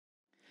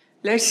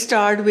Let's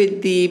start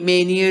with the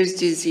Meniere's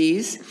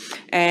disease,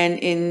 and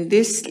in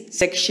this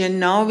section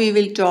now we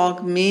will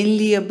talk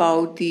mainly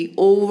about the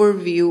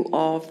overview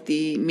of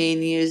the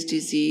Meniere's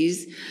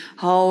disease,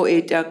 how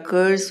it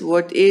occurs,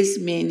 what is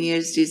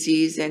Meniere's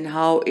disease and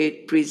how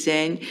it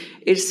presents.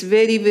 It's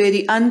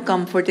very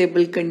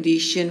uncomfortable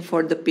condition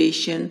for the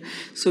patient,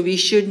 so we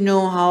should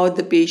know how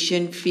the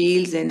patient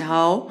feels and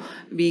how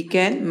we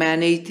can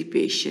manage the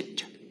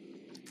patient.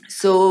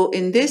 So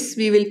in this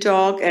we will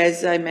talk,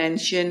 as I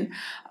mentioned,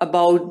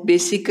 about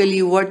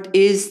basically what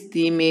is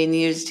the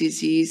Meniere's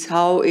disease,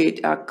 how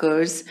it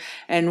occurs,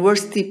 and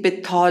what's the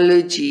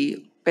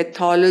pathology.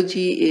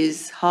 Pathology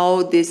is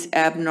how this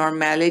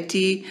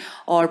abnormality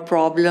or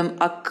problem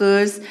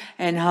occurs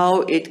and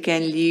how it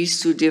can lead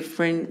to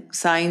different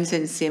signs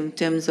and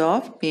symptoms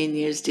of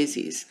Meniere's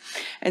disease.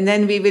 And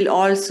then we will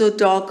also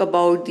talk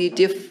about the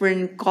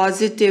different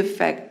causative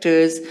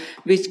factors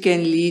which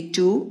can lead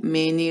to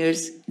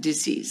Meniere's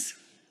disease.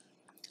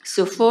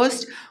 So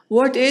first,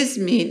 what is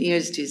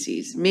Meniere's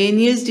disease?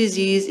 Meniere's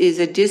disease is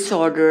a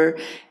disorder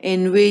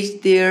in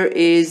which there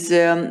is,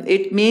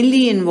 it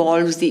mainly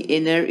involves the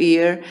inner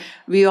ear.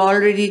 We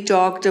already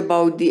talked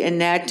about the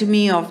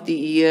anatomy of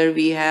the ear.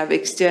 We have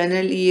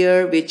external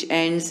ear, which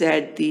ends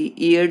at the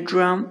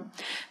eardrum.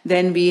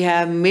 Then we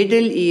have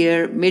middle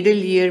ear. Middle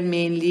ear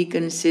mainly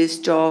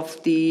consists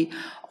of the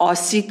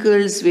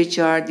ossicles, which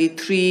are the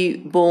three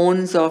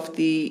bones of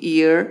the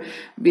ear,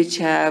 which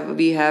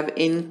we have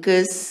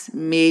incus,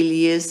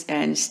 malleus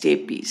and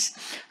stapes.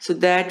 So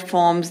that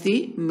forms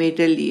the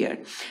middle ear.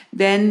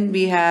 Then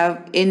we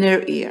have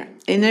inner ear.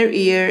 Inner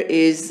ear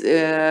is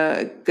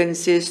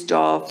consists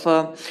of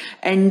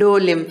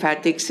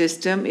endolymphatic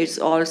system. It's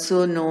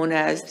also known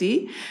as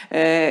the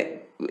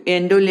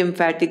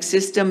endolymphatic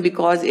system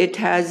because it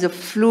has a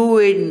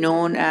fluid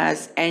known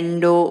as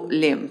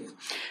endolymph.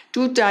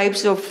 Two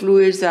types of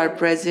fluids are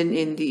present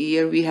in the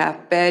ear. We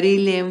have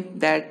perilymph,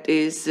 that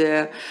is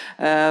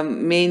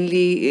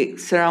mainly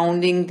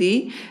surrounding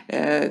the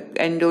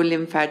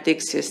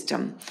endolymphatic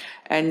system.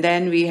 And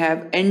then we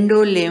have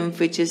endolymph,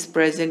 which is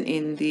present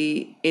in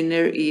the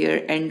inner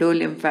ear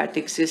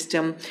endolymphatic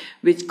system,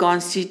 which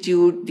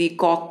constitute the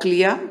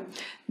cochlea.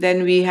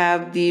 Then we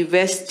have the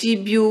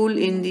vestibule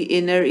in the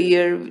inner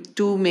ear.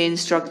 Two main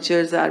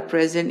structures are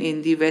present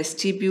in the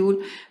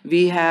vestibule.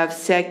 We have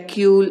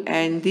saccule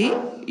and the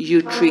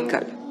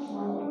utricle.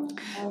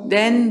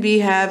 Then we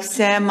have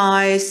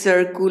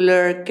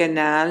semicircular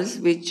canals,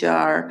 which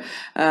are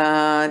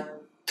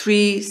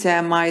three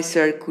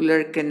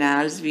semicircular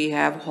canals. We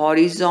have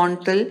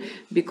horizontal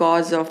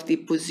because of the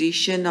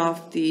position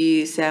of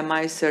the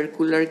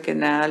semicircular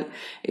canal,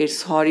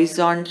 it's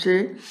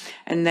horizontal.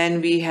 And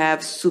then we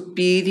have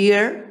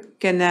superior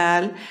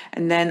canal,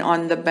 and then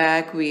on the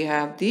back we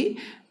have the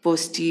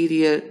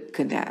posterior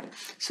canal.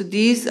 So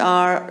these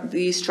are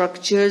the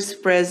structures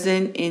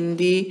present in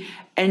the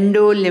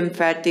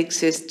endolymphatic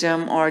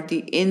system or the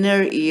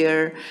inner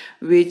ear,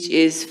 which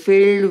is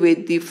filled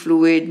with the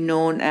fluid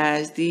known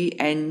as the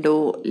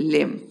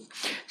endolymph.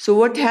 So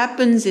what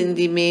happens in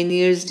the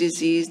Meniere's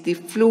disease? The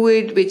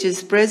fluid which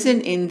is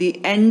present in the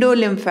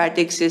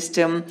endolymphatic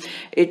system,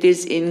 it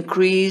is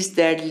increased,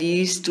 that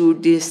leads to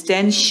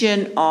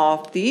distension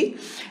of the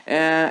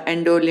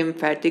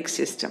endolymphatic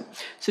system.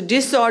 So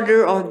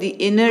disorder of the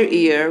inner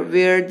ear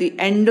where the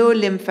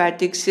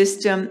endolymphatic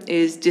system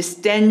is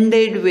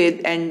distended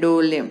with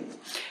endolymph.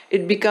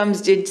 It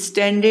becomes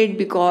distended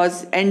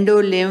because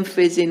endolymph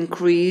is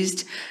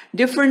increased.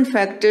 Different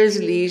factors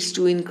leads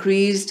to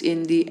increased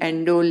in the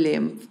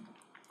endolymph.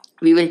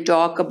 We will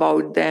talk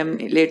about them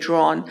later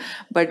on,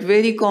 but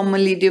very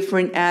commonly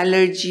different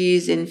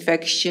allergies,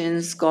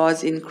 infections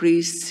cause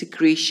increased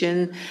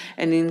secretion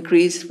and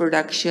increased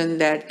production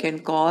that can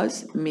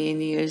cause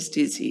Meniere's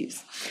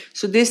disease.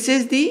 So this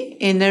is the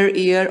inner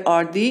ear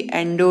or the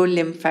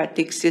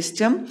endolymphatic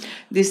system.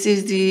 This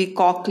is the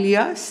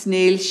cochlea,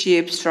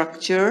 snail-shaped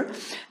structure.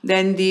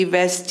 Then the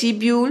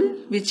vestibule,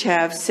 which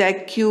have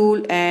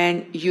saccule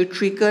and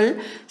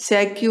utricle.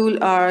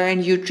 Saccule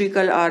and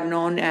utricle are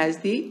known as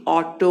the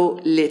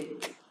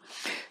otolith.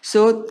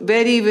 So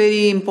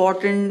very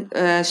important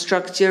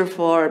structure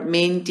for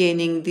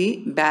maintaining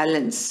the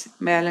balance.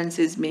 Balance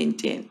is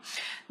maintained.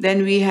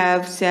 Then we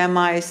have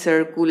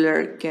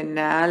semicircular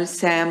canal.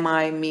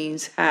 Semi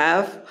means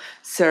half,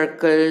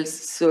 circles,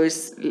 so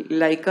it's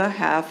like a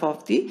half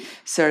of the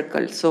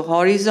circle. So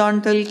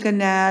horizontal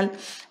canal.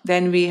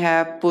 Then we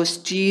have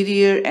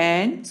posterior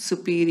and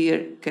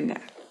superior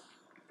canal.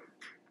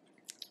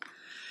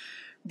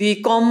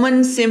 The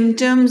common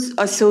symptoms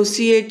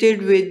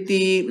associated with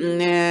the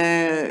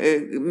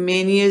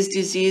Meniere's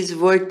disease,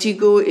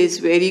 vertigo is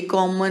very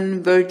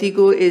common.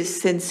 Vertigo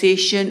is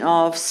sensation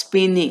of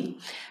spinning.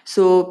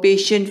 So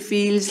patient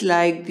feels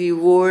like the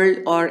world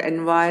or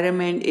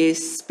environment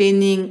is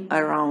spinning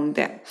around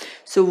them.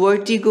 So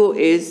vertigo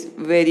is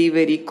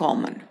very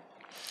common.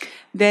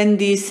 Then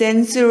the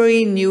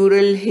sensory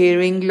neural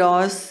hearing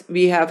loss.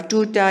 We have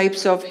two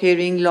types of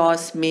hearing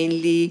loss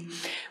mainly.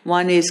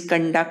 One is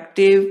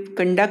conductive.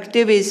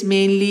 Conductive is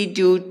mainly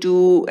due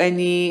to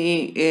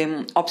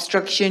any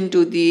obstruction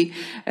to the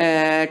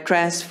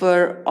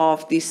transfer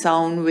of the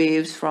sound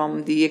waves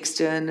from the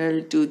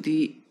external to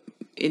the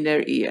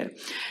inner ear,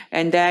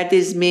 and that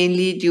is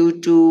mainly due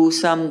to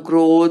some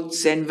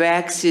growths, and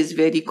wax is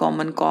very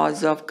common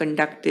cause of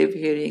conductive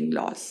hearing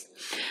loss.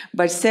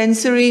 But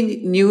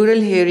sensory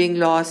neural hearing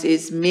loss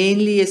is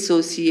mainly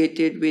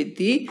associated with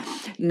the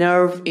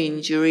nerve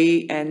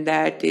injury, and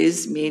that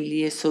is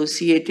mainly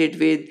associated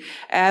with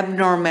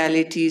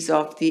abnormalities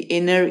of the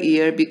inner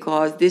ear,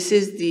 because this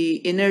is the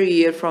inner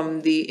ear.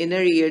 From the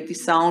inner ear, the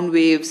sound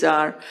waves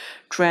are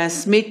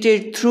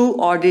transmitted through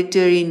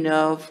auditory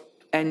nerve,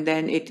 and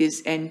then it is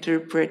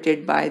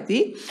interpreted by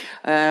the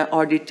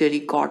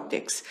auditory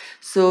cortex.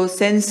 So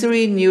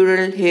sensory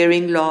neural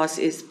hearing loss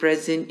is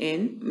present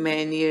in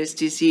Meniere's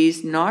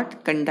disease,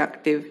 not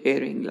conductive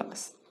hearing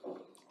loss.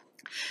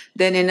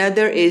 Then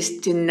another is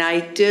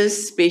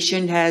tinnitus.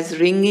 Patient has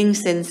ringing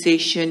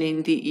sensation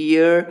in the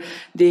ear.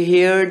 They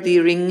hear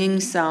the ringing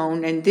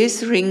sound, and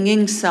this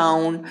ringing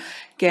sound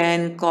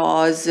can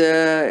cause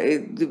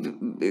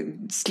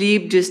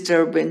sleep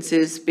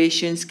disturbances.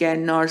 Patients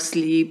cannot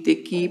sleep. They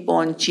keep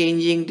on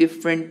changing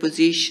different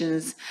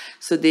positions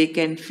so they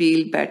can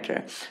feel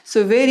better.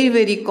 So very,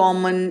 very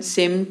common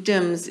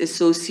symptoms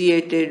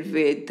associated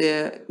with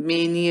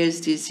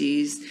Meniere's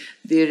disease.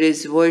 There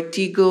is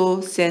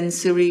vertigo,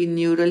 sensory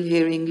neural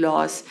hearing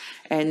loss,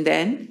 and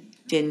then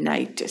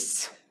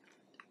tinnitus.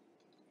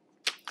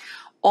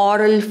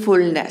 Oral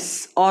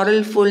fullness.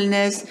 Oral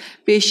fullness,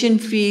 patient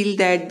feel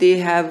that they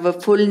have a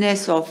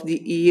fullness of the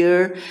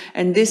ear,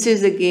 and this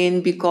is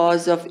again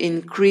because of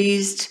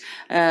increased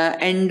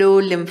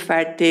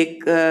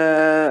endolymphatic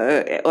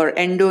or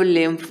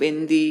endolymph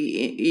in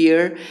the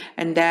ear,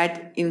 and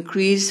that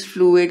increased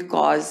fluid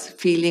cause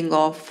feeling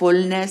of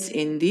fullness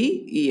in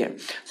the ear.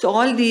 So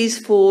all these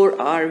four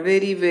are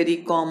very, very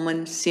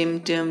common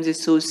symptoms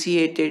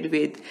associated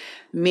with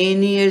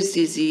Meniere's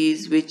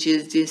disease, which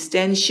is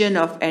distension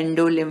of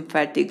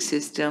endolymphatic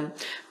system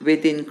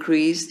with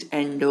increased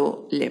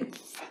endolymph.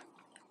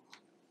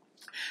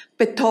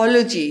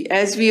 Pathology,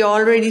 as we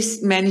already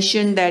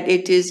mentioned, that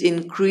it is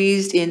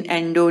increased in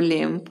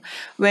endolymph.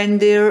 When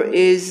there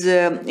is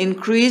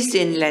increased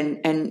in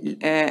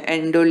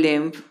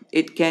endolymph,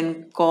 it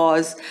can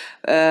cause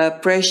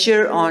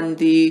pressure on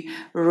the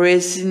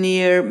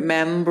Meniere's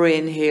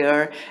membrane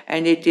here,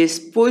 and it is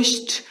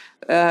pushed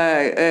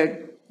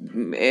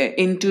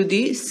into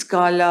the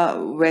scala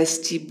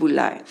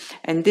vestibuli,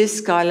 and this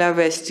scala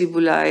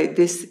vestibuli,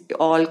 this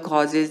all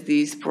causes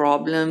these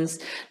problems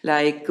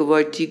like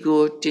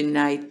vertigo,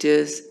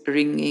 tinnitus,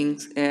 ringing,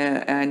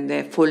 and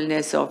the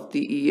fullness of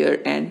the ear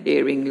and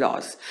hearing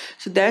loss.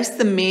 So that's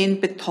the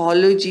main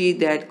pathology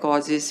that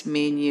causes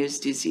Meniere's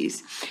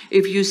disease.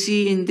 If you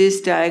see in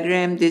this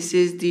diagram, this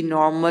is the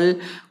normal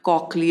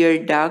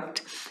cochlear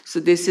duct. So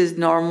this is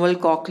normal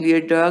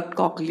cochlear duct.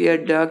 Cochlear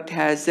duct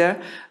has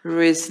a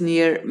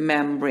Meniere's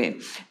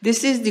membrane.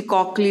 This is the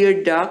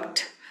cochlear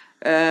duct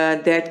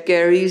that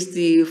carries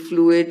the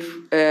fluid.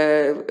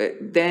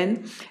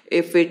 Then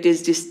if it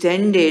is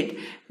distended,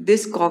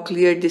 this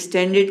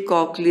distended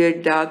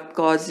cochlear duct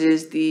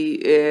causes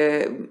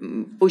the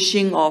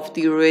pushing of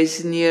the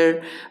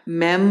Meniere's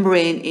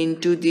membrane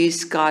into the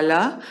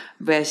scala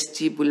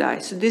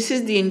vestibuli. So this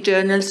is the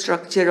internal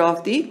structure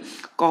of the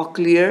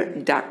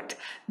cochlear duct.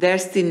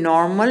 That's the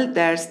normal,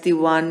 that's the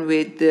one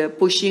with the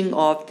pushing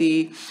of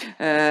the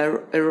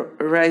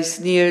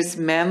Meniere's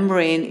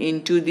membrane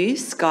into the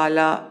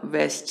scala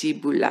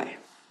vestibuli.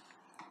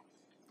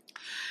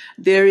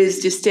 There is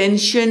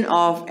distension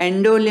of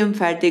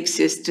endolymphatic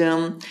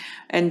system,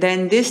 and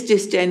then this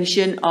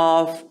distension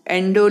of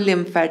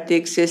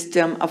endolymphatic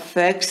system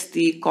affects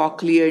the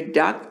cochlear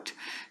duct,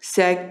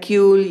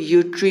 saccule,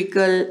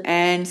 utricle,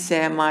 and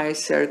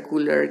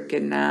semicircular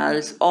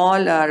canals.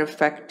 All are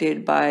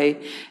affected by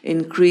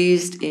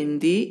increased in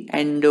the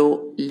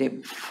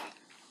endolymph.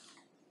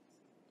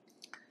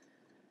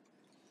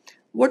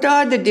 What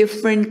are the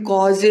different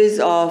causes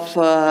of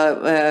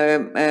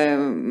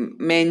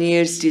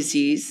Meniere's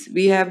disease?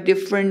 We have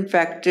different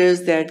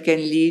factors that can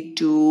lead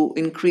to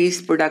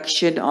increased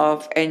production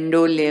of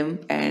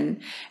endolymph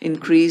and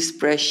increased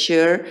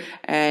pressure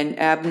and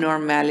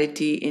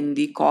abnormality in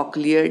the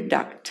cochlear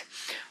duct.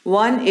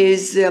 One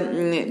is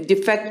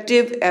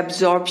defective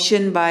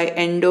absorption by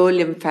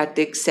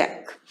endolymphatic sac.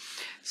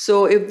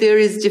 So if there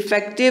is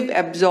defective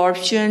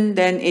absorption,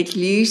 then it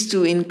leads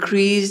to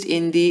increase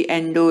in the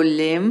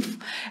endolymph,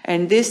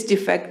 and this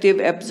defective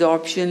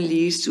absorption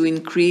leads to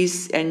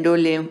increased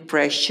endolymph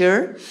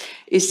pressure,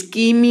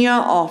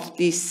 ischemia of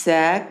the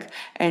sac,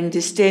 and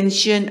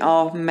distension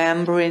of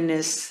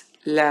membranous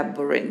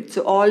labyrinth.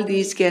 So all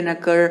these can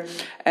occur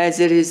as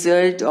a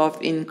result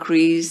of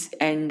increased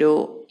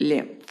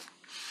endolymph.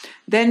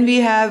 Then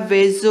we have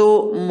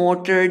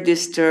vasomotor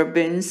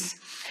disturbance.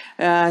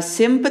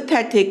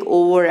 sympathetic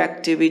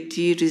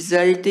overactivity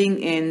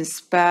resulting in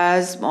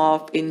spasm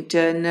of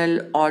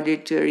internal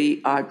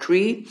auditory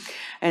artery,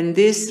 and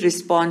this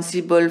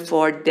responsible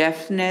for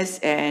deafness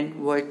and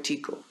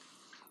vertigo.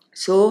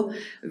 So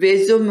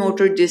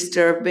vasomotor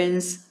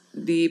disturbance,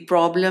 the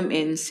problem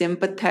in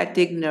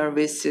sympathetic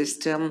nervous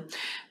system,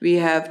 we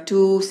have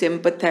two,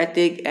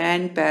 sympathetic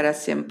and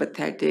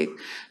parasympathetic.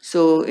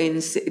 So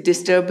in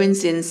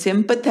disturbance in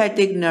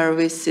sympathetic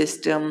nervous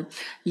system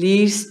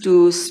leads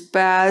to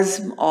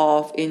spasm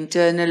of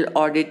internal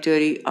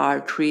auditory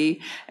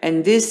artery,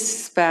 and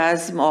this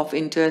spasm of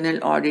internal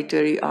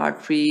auditory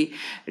artery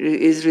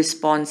is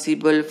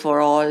responsible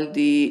for all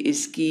the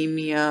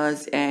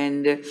ischemias,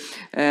 and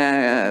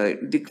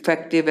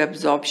defective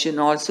absorption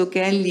also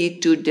can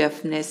lead to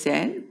deafness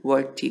and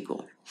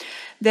vertigo.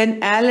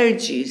 Then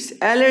allergies.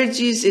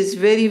 Allergies is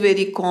very,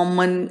 very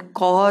common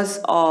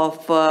cause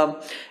of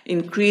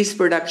increased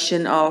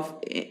production of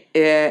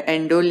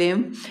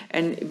endolymph,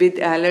 and with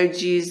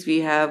allergies we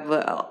have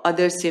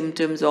other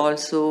symptoms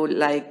also,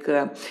 like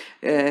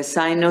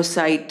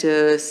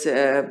sinusitis,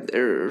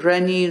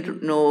 runny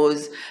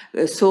nose,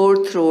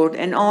 sore throat,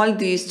 and all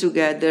these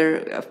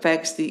together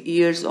affects the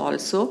ears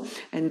also,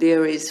 and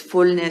there is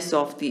fullness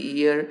of the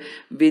ear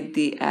with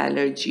the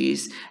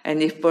allergies.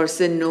 And if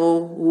person know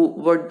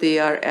what they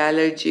are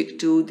allergic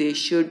to, they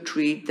should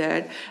treat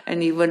that,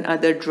 and even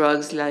other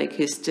drugs like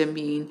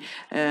histamine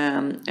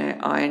and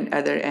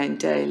other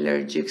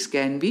anti-allergics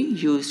can be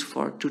used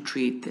to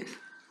treat this.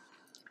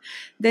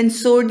 Then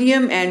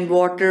sodium and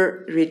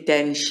water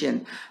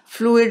retention.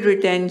 Fluid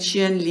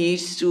retention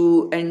leads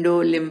to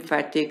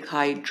endolymphatic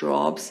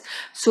hydrops.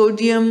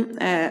 Sodium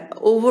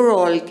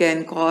overall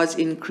can cause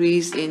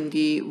increase in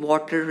the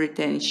water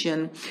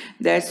retention.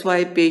 That's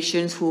why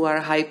patients who are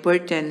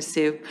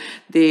hypertensive,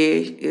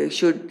 they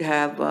should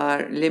have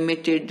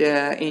limited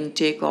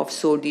intake of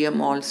sodium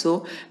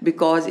also,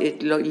 because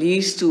it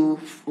leads to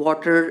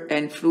water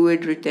and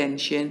fluid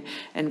retention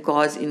and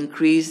cause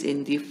increase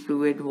in the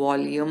fluid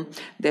volume,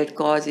 that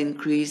cause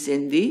increase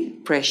in the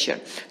pressure.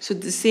 So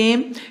the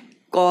same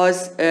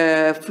cause,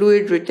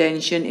 fluid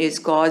retention is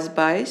caused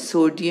by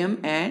sodium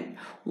and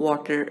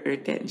water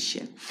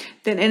retention.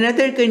 Then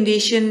another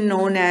condition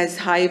known as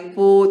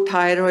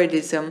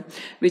hypothyroidism,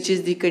 which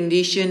is the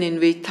condition in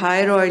which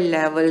thyroid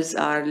levels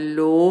are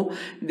low.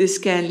 This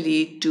can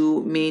lead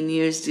to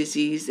Meniere's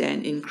disease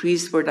and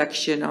increased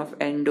production of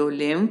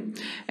endolymph,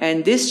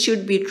 and this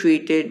should be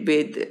treated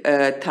with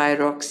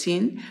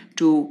thyroxine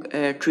to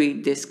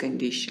treat this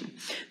condition.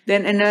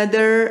 Then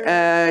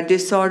another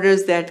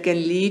disorders that can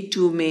lead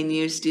to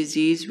Meniere's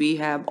disease, we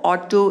have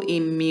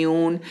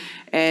autoimmune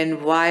and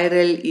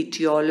viral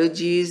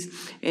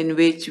etiologies, in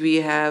which we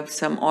have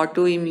some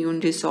autoimmune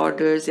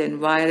disorders and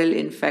viral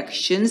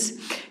infections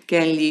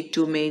can lead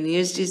to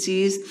Meniere's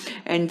disease,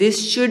 and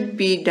this should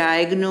be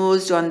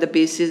diagnosed on the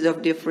basis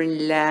of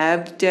different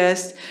lab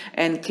tests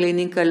and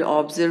clinical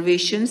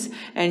observations,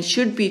 and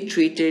should be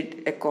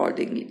treated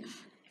accordingly.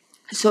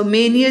 So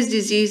Meniere's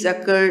disease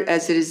occurs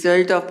as a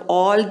result of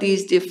all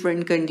these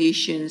different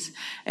conditions,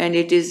 and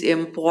it is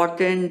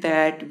important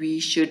that we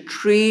should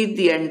treat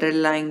the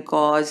underlying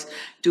cause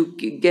to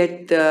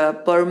get the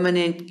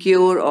permanent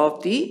cure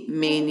of the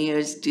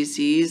Meniere's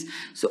disease.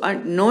 So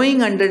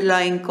knowing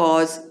underlying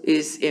cause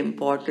is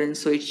important,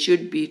 so it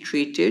should be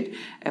treated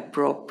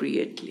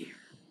appropriately.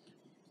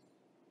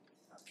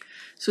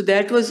 So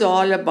that was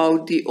all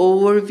about the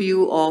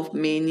overview of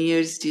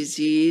Meniere's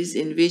disease,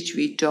 in which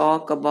we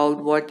talk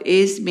about what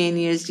is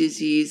Meniere's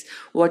disease,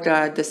 what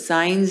are the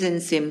signs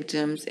and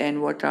symptoms,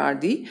 and what are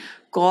the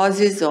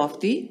causes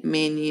of the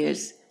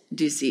Meniere's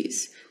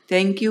disease.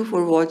 Thank you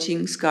for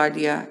watching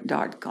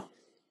sqadia.com.